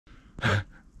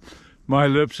My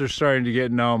lips are starting to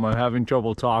get numb. I'm having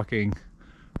trouble talking.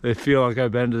 They feel like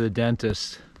I've been to the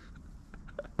dentist.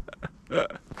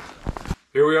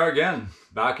 Here we are again,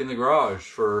 back in the garage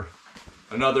for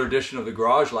another edition of the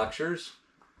Garage Lectures.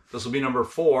 This will be number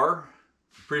 4.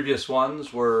 The previous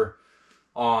ones were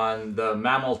on the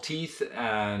mammal teeth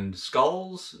and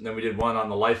skulls. And then we did one on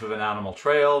the life of an animal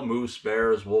trail, moose,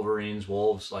 bears, wolverines,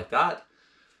 wolves, like that.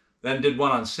 Then did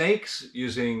one on snakes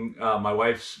using my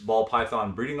wife's ball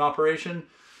python breeding operation.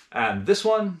 And this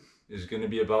one is going to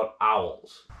be about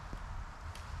owls.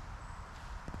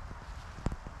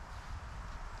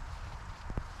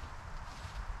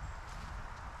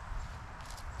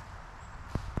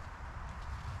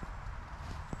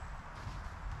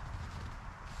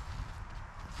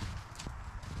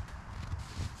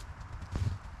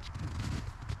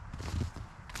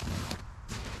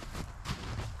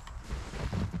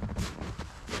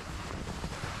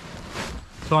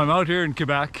 So I'm out here in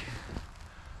Quebec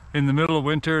in the middle of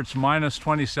winter. It's minus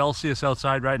 20 Celsius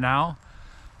outside right now,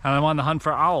 and I'm on the hunt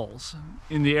for owls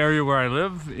in the area where I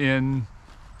live, in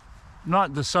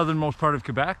not the southernmost part of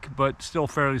Quebec, but still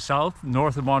fairly south,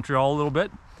 north of Montreal a little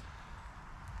bit.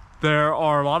 There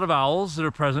are a lot of owls that are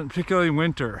present, particularly in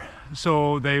winter.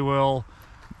 So they will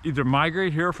either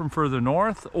migrate here from further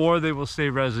north, or they will stay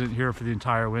resident here for the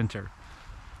entire winter.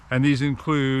 And these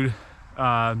include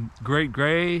great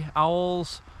gray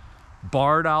owls,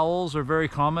 barred owls are very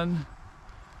common,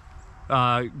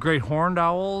 great horned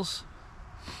owls,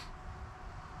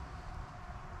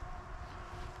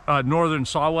 northern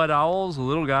saw-whet owls, a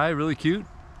little guy, really cute.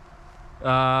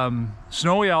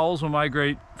 Snowy owls will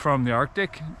migrate from the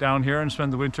Arctic down here and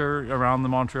spend the winter around the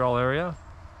Montreal area.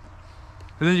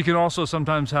 And then you can also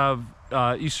sometimes have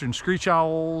eastern screech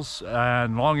owls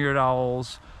and long-eared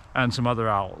owls and some other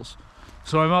owls.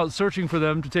 So I'm out searching for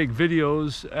them to take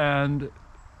videos and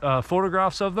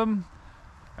photographs of them.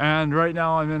 And right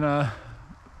now I'm in a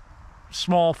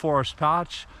small forest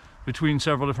patch between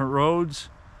several different roads,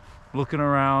 looking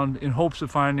around in hopes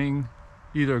of finding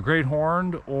either a great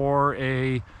horned or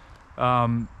a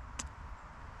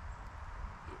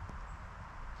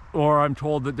or I'm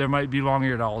told that there might be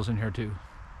long-eared owls in here too.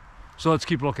 So let's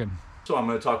keep looking. So I'm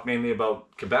going to talk mainly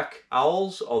about Quebec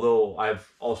owls, although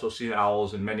I've also seen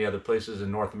owls in many other places in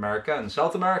North America and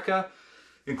South America,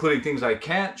 including things I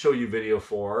can't show you video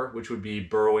for, which would be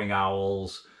burrowing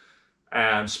owls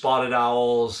and spotted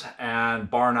owls and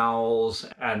barn owls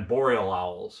and boreal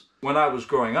owls. When I was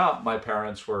growing up, my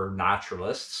parents were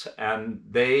naturalists, and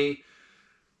they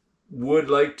would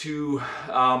like to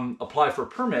apply for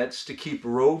permits to keep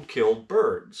road-killed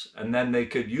birds, and then they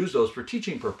could use those for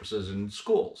teaching purposes in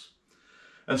schools.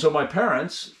 And so my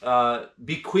parents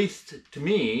bequeathed to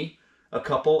me a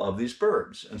couple of these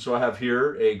birds. And so I have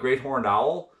here a great horned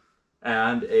owl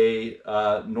and a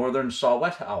northern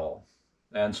saw-whet owl.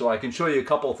 And so I can show you a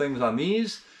couple things on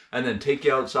these, and then take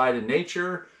you outside in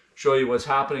nature, show you what's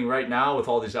happening right now with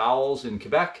all these owls in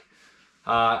Quebec,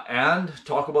 and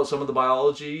talk about some of the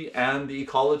biology and the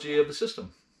ecology of the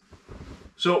system.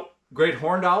 So great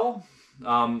horned owl,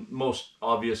 most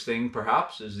obvious thing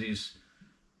perhaps is these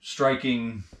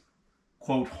striking,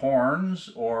 quote,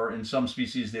 horns, or in some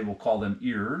species they will call them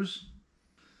ears.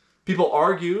 People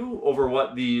argue over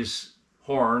what these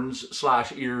horns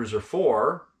 / ears are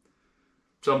for.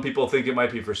 Some people think it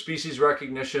might be for species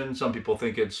recognition. Some people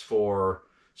think it's for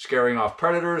scaring off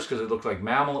predators because it looks like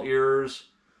mammal ears.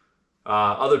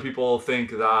 Other people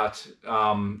think that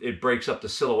it breaks up the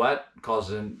silhouette,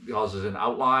 causes an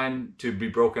outline to be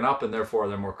broken up, and therefore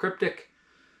they're more cryptic.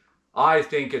 I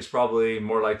think it's probably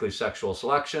more likely sexual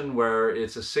selection, where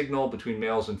it's a signal between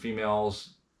males and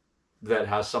females that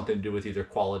has something to do with either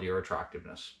quality or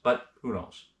attractiveness, but who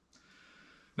knows?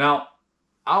 Now,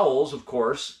 owls, of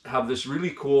course, have this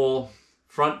really cool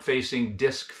front-facing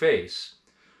disc face,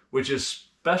 which is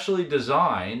specially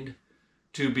designed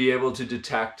to be able to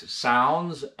detect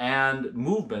sounds and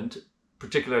movement,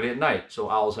 particularly at night. So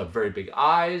owls have very big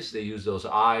eyes. They use those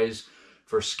eyes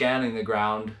for scanning the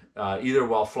ground, either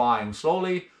while flying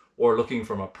slowly or looking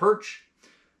from a perch.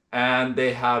 And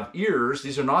they have ears.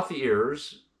 These are not the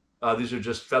ears. These are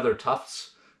just feather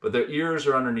tufts, but their ears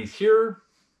are underneath here.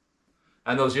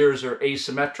 And those ears are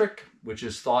asymmetric, which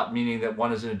is thought meaning that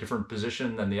one is in a different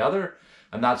position than the other.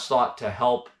 And that's thought to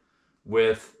help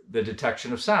with the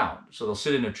detection of sound. So they'll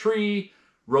sit in a tree,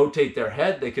 rotate their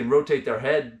head. They can rotate their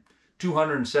head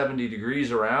 270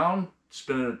 degrees around,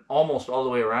 spin it almost all the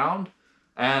way around,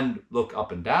 and look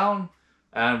up and down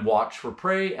and watch for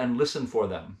prey and listen for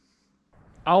them.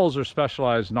 Owls are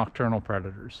specialized nocturnal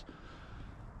predators.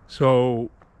 So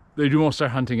they do most of their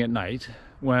hunting at night,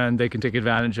 when they can take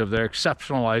advantage of their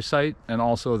exceptional eyesight and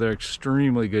also their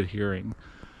extremely good hearing.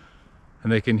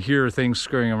 And they can hear things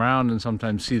scurrying around and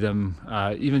sometimes see them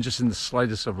even just in the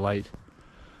slightest of light.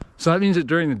 So that means that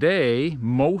during the day,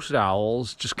 most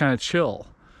owls just kind of chill.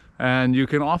 And you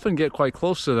can often get quite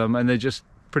close to them and they just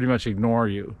pretty much ignore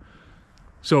you.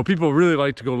 So people really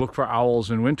like to go look for owls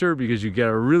in winter because you get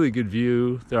a really good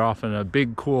view. They're often a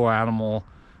big, cool animal,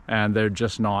 and they're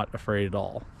just not afraid at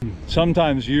all.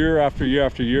 Sometimes year after year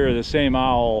after year, the same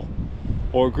owl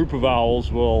or group of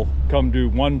owls will come to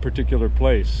one particular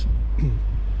place.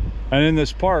 And in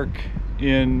this park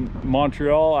in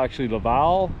Montreal, actually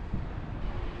Laval,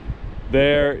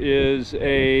 there is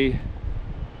a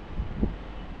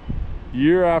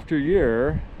year after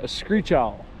year a screech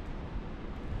owl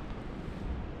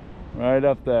right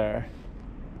up there.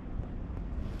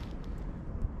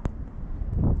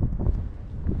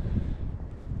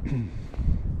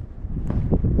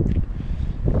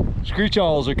 Screech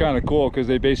owls are kind of cool because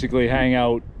they basically hang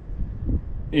out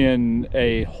in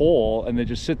a hole and they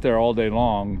just sit there all day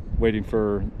long waiting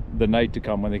for the night to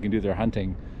come when they can do their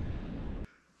hunting.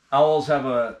 Owls have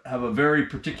a very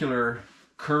particular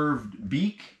curved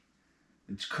beak.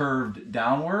 It's curved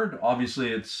downward. Obviously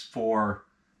it's for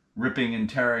ripping and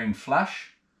tearing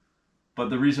flesh, but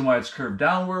the reason why it's curved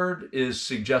downward is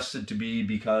suggested to be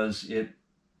because it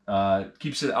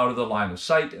keeps it out of the line of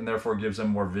sight and therefore gives them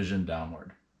more vision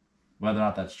downward. Whether or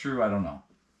not that's true, I don't know.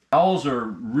 Owls are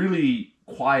really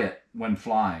quiet when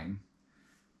flying,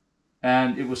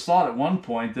 and it was thought at one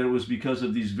point that it was because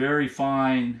of these very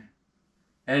fine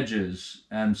edges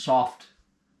and soft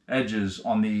edges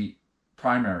on the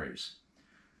primaries.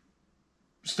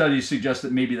 Studies suggest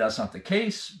that maybe that's not the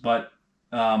case, but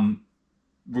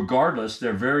regardless,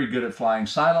 they're very good at flying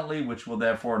silently, which will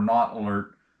therefore not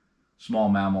alert small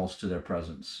mammals to their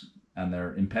presence and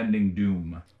their impending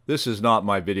doom. This is not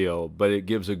my video, but it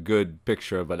gives a good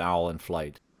picture of an owl in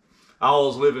flight.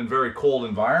 Owls live in very cold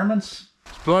environments.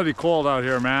 It's bloody cold out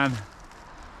here, man.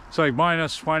 It's like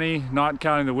minus 20, not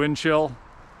counting the wind chill.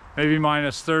 Maybe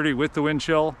minus 30 with the wind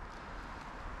chill.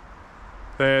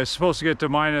 They're supposed to get to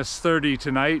minus 30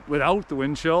 tonight without the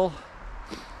wind chill.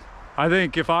 I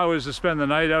think if I was to spend the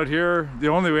night out here, the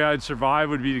only way I'd survive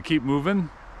would be to keep moving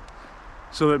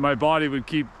so that my body would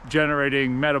keep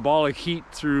generating metabolic heat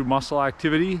through muscle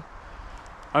activity.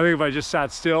 I think if I just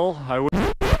sat still, I would.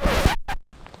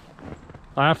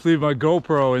 I have to leave my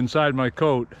GoPro inside my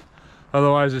coat,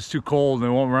 otherwise it's too cold and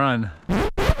it won't run.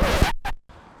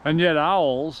 And yet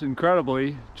owls,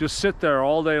 incredibly, just sit there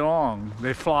all day long.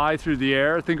 They fly through the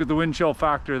air. Think of the wind chill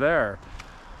factor there.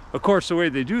 Of course, the way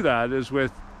they do that is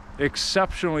with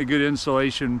exceptionally good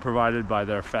insulation provided by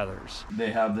their feathers.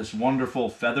 They have this wonderful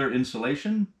feather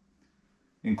insulation,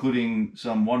 including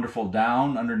some wonderful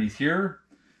down underneath here,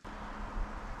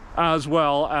 as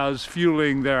well as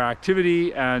fueling their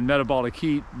activity and metabolic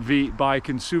heat by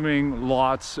consuming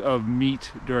lots of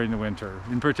meat during the winter,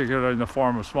 in particular in the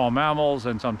form of small mammals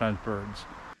and sometimes birds.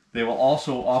 They will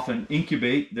also often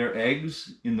incubate their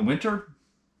eggs in the winter.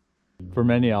 For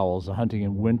many owls, the hunting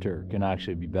in winter can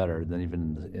actually be better than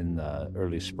even in the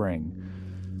early spring.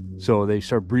 So they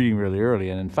start breeding really early,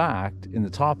 and in fact, in the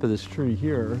top of this tree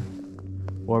here,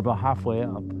 or about halfway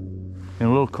up, in a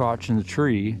little crotch in the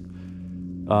tree,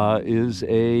 is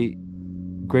a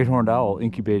great horned owl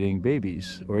incubating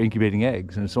babies or incubating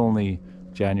eggs, and it's only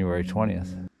January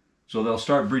 20th. So they'll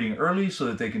start breeding early so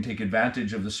that they can take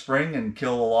advantage of the spring and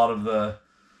kill a lot of the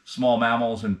small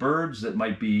mammals and birds that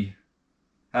might be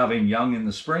having young in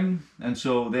the spring, and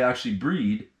so they actually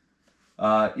breed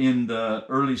in the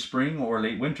early spring or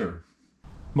late winter.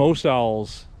 Most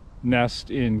owls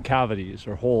nest in cavities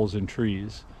or holes in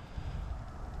trees,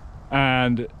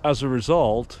 and as a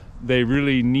result they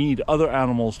really need other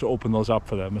animals to open those up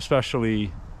for them,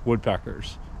 especially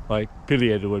woodpeckers, like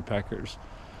pileated woodpeckers.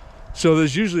 So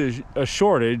there's usually a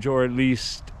shortage, or at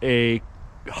least a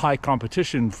high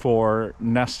competition for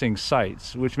nesting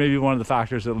sites, which may be one of the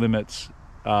factors that limits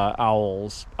owl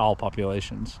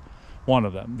populations. One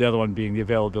of them, the other one being the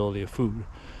availability of food.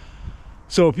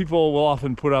 So people will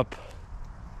often put up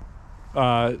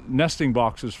nesting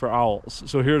boxes for owls.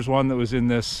 So here's one that was in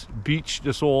this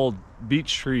old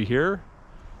beech tree here,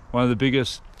 one of the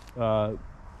biggest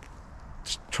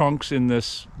trunks in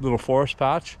this little forest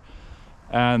patch,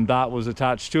 and that was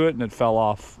attached to it, and it fell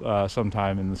off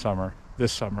sometime in the summer,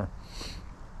 this summer.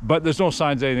 But there's no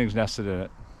signs anything's nested in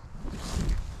it.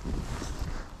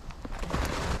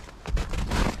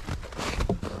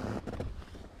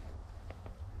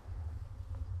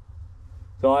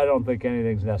 So I don't think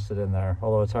anything's nested in there,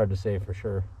 although it's hard to say for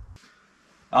sure.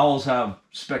 Owls have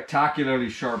spectacularly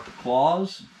sharp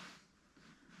claws.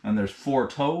 and there's 4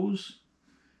 toes,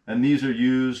 and these are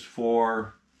used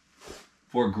for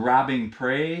grabbing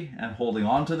prey and holding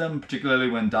on to them, particularly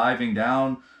when diving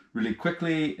down really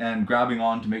quickly and grabbing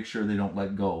on to make sure they don't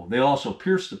let go. They also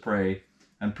pierce the prey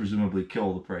and presumably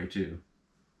kill the prey too.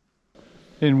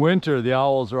 In winter, the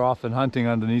owls are often hunting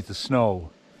underneath the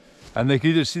snow, and they can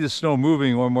either see the snow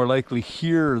moving or more likely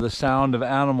hear the sound of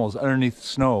animals underneath the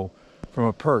snow from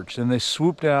a perch, and they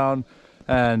swoop down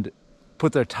and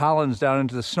put their talons down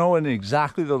into the snow in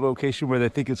exactly the location where they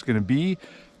think it's going to be,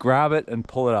 grab it and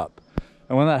pull it up.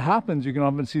 And when that happens, you can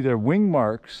often see their wing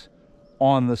marks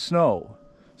on the snow.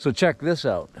 So check this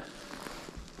out.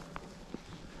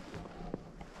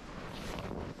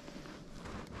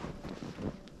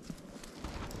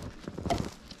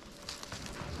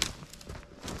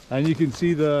 And you can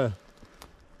see the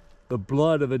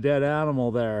blood of a dead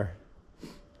animal there.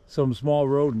 Some small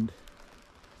rodent.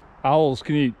 Owls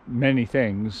can eat many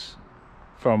things,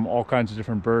 from all kinds of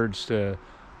different birds to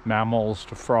mammals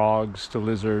to frogs to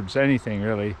lizards, anything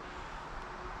really.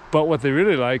 But what they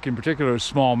really like in particular is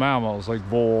small mammals like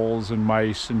voles and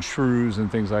mice and shrews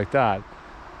and things like that.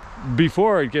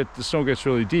 Before the snow gets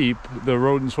really deep, the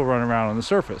rodents will run around on the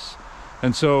surface.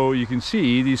 And so you can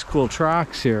see these cool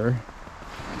tracks here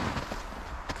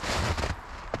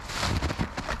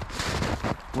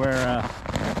where a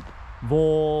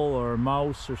vole or a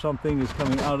mouse or something is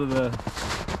coming out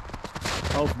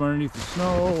from underneath the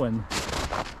snow and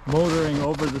motoring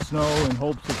over the snow in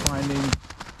hopes of finding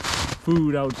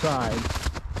food outside.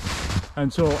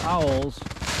 And so owls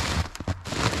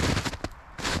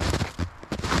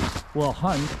will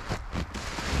hunt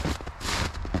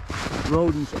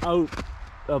rodents out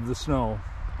of the snow,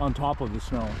 on top of the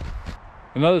snow.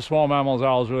 Another small mammal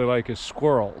owls really like is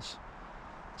squirrels.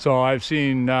 So I've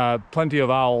seen plenty of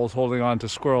owls holding on to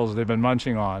squirrels they've been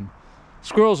munching on.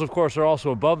 Squirrels, of course, are also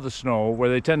above the snow, where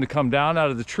they tend to come down out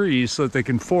of the trees so that they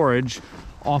can forage,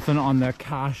 often on their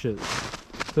caches.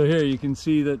 So here you can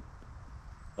see that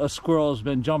a squirrel has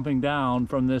been jumping down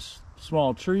from this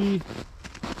small tree,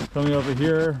 coming over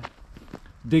here,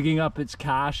 digging up its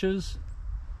caches,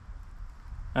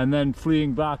 and then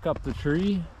fleeing back up the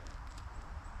tree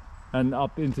and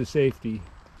up into safety.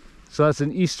 So that's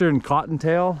an eastern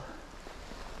cottontail,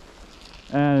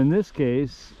 and in this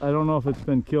case I don't know if it's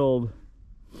been killed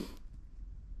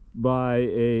by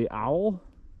an owl,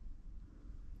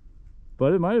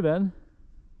 but it might have been.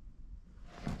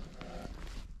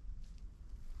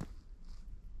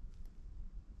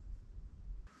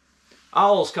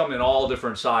 Owls come in all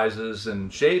different sizes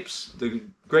and shapes. The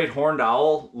great horned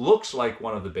owl looks like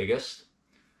one of the biggest,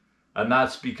 and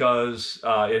that's because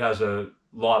it has a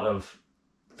lot of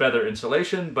feather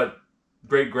insulation, but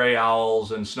great gray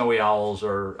owls and snowy owls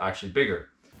are actually bigger.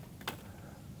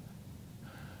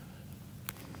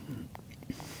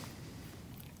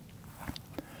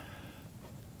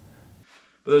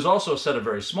 But there's also a set of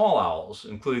very small owls,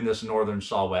 including this northern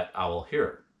saw-whet owl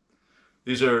here.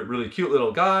 These are really cute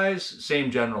little guys, same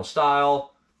general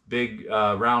style, big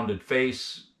rounded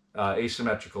face,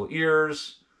 asymmetrical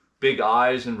ears, big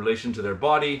eyes in relation to their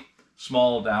body,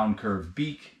 small down curved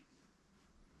beak,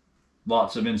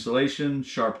 lots of insulation,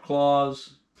 sharp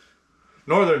claws.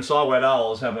 Northern saw-whet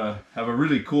owls have a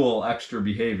really cool extra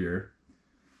behavior.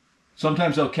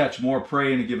 Sometimes they'll catch more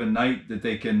prey in a given night than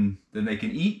they can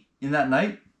eat in that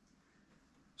night.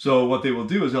 So what they will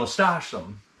do is they'll stash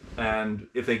them, and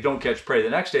if they don't catch prey the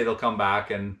next day, they'll come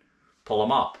back and pull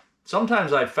them up.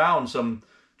 Sometimes I've found some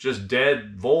just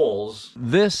dead voles.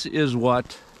 This is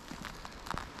what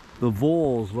the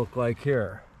voles look like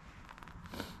here.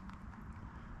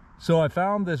 So I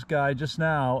found this guy just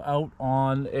now out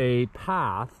on a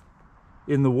path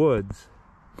in the woods.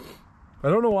 I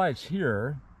don't know why it's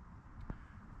here,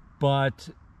 but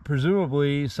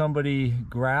presumably somebody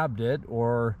grabbed it,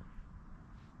 or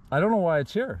I don't know why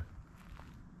it's here.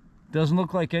 Doesn't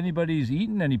look like anybody's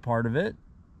eaten any part of it.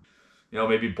 You know,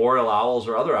 maybe boreal owls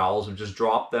or other owls have just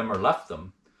dropped them or left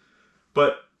them.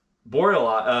 But boreal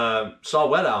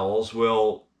saw-whet owls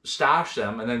will stash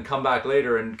them and then come back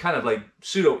later and kind of like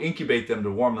pseudo-incubate them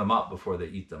to warm them up before they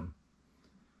eat them.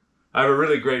 I have a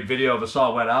really great video of a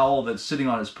saw-whet owl that's sitting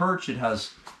on its perch. It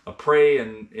has a prey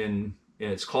in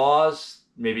its claws.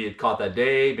 Maybe it caught that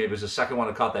day. Maybe it's the second one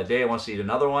it caught that day. It wants to eat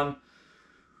another one.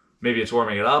 Maybe it's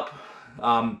warming it up.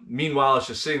 Meanwhile, it's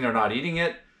just sitting there not eating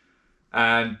it.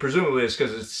 And presumably it's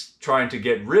because it's trying to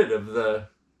get rid of the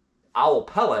owl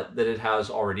pellet that it has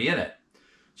already in it.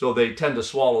 So they tend to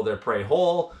swallow their prey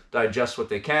whole, digest what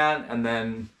they can, and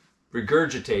then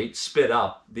regurgitate, spit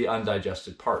up the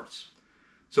undigested parts.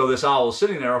 So this owl is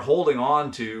sitting there holding on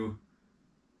to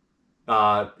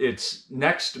its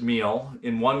next meal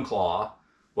in one claw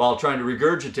while trying to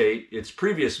regurgitate its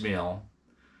previous meal.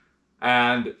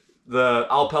 And the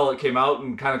owl pellet came out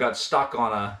and kind of got stuck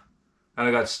on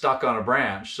a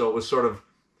branch. So it was sort of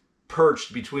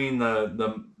perched between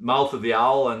the mouth of the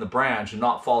owl and the branch and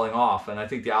not falling off. And I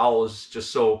think the owl was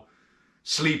just so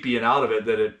sleepy and out of it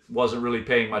that it wasn't really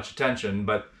paying much attention,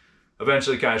 but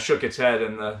eventually kind of shook its head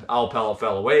and the owl pellet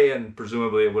fell away, and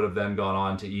presumably it would have then gone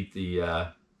on to eat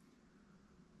the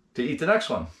next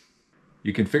one.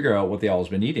 You can figure out what the owl's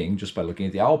been eating just by looking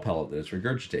at the owl pellet that it's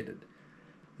regurgitated.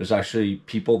 There's actually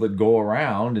people that go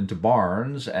around into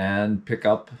barns and pick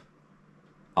up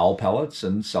owl pellets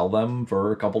and sell them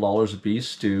for a couple dollars a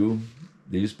piece to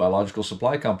these biological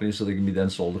supply companies so they can be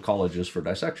then sold to colleges for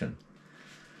dissection.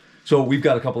 So we've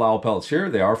got a couple owl pellets here.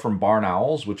 They are from barn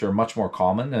owls, which are much more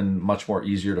common and much more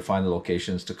easier to find the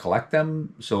locations to collect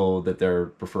them so that they're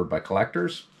preferred by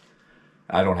collectors.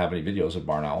 I don't have any videos of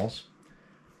barn owls.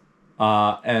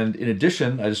 And in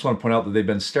addition, I just want to point out that they've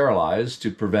been sterilized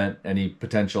to prevent any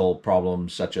potential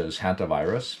problems such as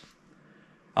hantavirus.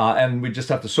 And we just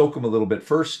have to soak them a little bit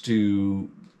first to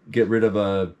get rid of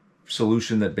a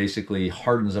solution that basically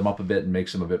hardens them up a bit and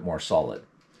makes them a bit more solid.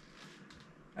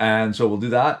 And so we'll do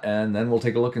that, and then we'll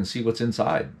take a look and see what's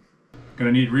inside.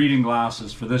 Gonna need reading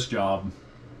glasses for this job.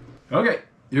 Okay,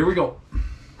 here we go.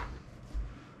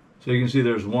 So you can see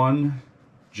there's one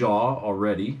jaw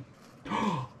already.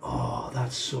 Oh,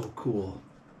 that's so cool.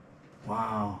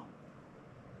 Wow.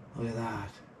 Look at that.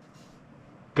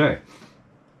 Okay.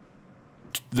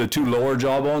 The two lower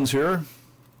jaw bones here,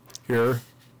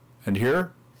 and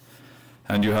here.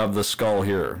 And you have the skull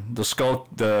here.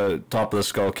 The top of the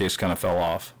skull case kind of fell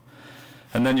off.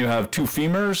 And then you have two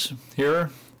femurs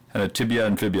here, and a tibia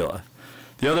and fibula.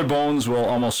 The other bones will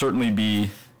almost certainly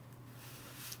be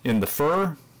in the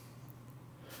fur.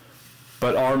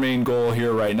 But our main goal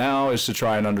here right now is to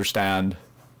try and understand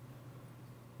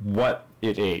what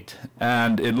it ate.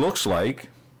 And it looks like,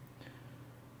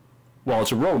 well,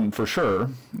 it's a rodent for sure.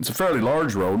 It's a fairly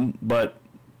large rodent, but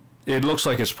it looks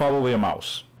like it's probably a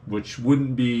mouse, which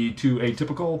wouldn't be too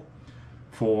atypical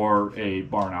for a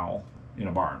barn owl in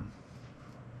a barn.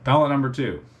 Pellet number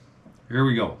 2. Here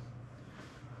we go.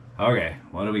 Okay,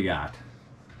 what do we got?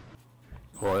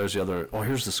 Well, there's the other. Oh,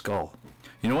 here's the skull.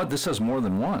 You know what? This has more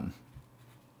than one.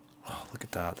 Oh, look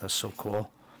at that. That's so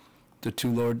cool. The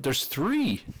two lower. There's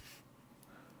 3.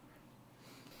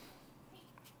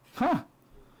 Huh.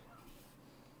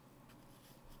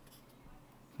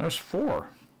 There's 4.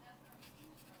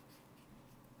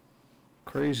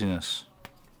 Craziness.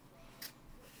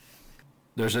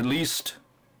 There's at least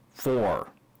 4.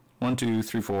 1, 2,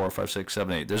 3, 4, 5, 6,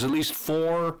 7, 8. There's at least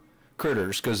 4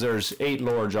 critters because there's 8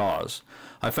 lower jaws.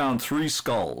 I found 3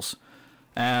 skulls,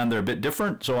 and they're a bit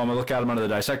different, so I'm gonna look at them under the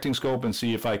dissecting scope and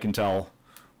see if I can tell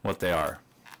what they are.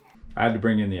 I had to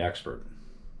bring in the expert.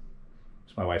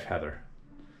 It's my wife Heather.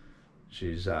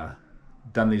 She's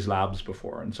done these labs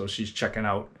before, and so she's checking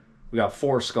out. We got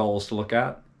 4 skulls to look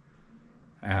at.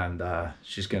 And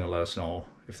she's going to let us know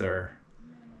if there are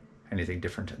anything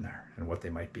different in there and what they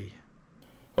might be.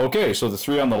 Okay, so the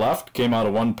 3 on the left came out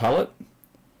of one pellet,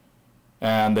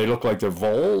 and they look like they're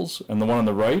voles, and the one on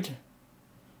the right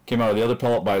came out of the other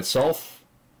pellet by itself,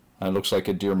 and it looks like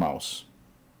a deer mouse.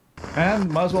 And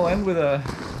might as well end with a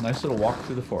nice little walk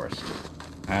through the forest.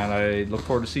 And I look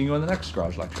forward to seeing you in the next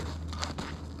garage lecture.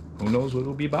 Who knows what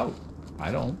it'll be about?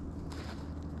 I don't.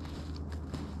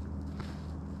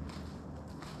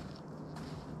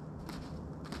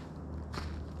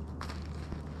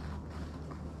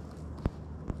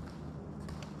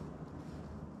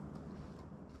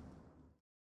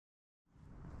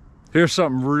 Here's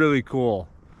something really cool.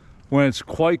 When it's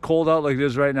quite cold out like it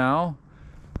is right now,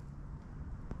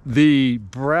 the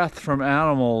breath from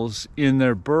animals in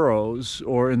their burrows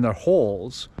or in their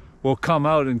holes will come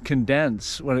out and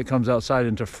condense when it comes outside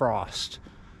into frost.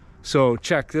 So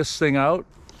check this thing out.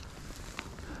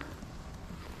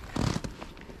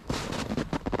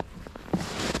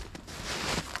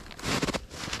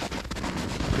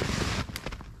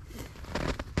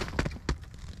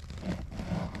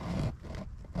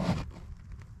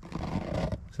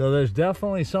 So there's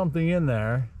definitely something in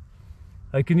there.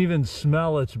 I can even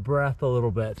smell its breath a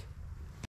little bit.